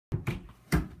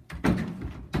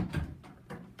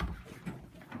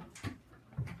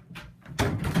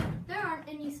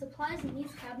supplies in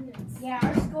these cabinets. Yeah,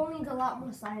 our school needs a lot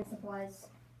more science supplies.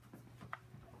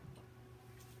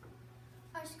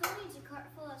 Our school needs a cart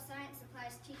full of science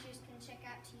supplies teachers can check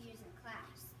out to use in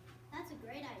class. That's a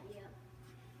great idea.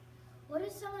 What are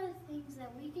some of the things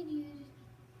that we could use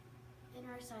in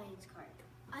our science cart?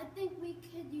 I think we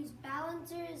could use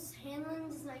balancers, hand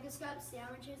lenses, microscopes,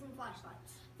 geometries, and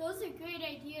flashlights. Those are great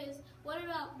ideas. What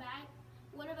about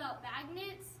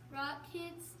magnets,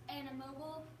 rockets, and a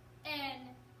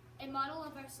model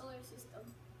of our solar system?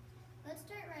 Let's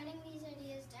start writing these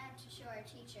ideas down to show our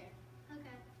teacher.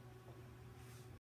 Okay.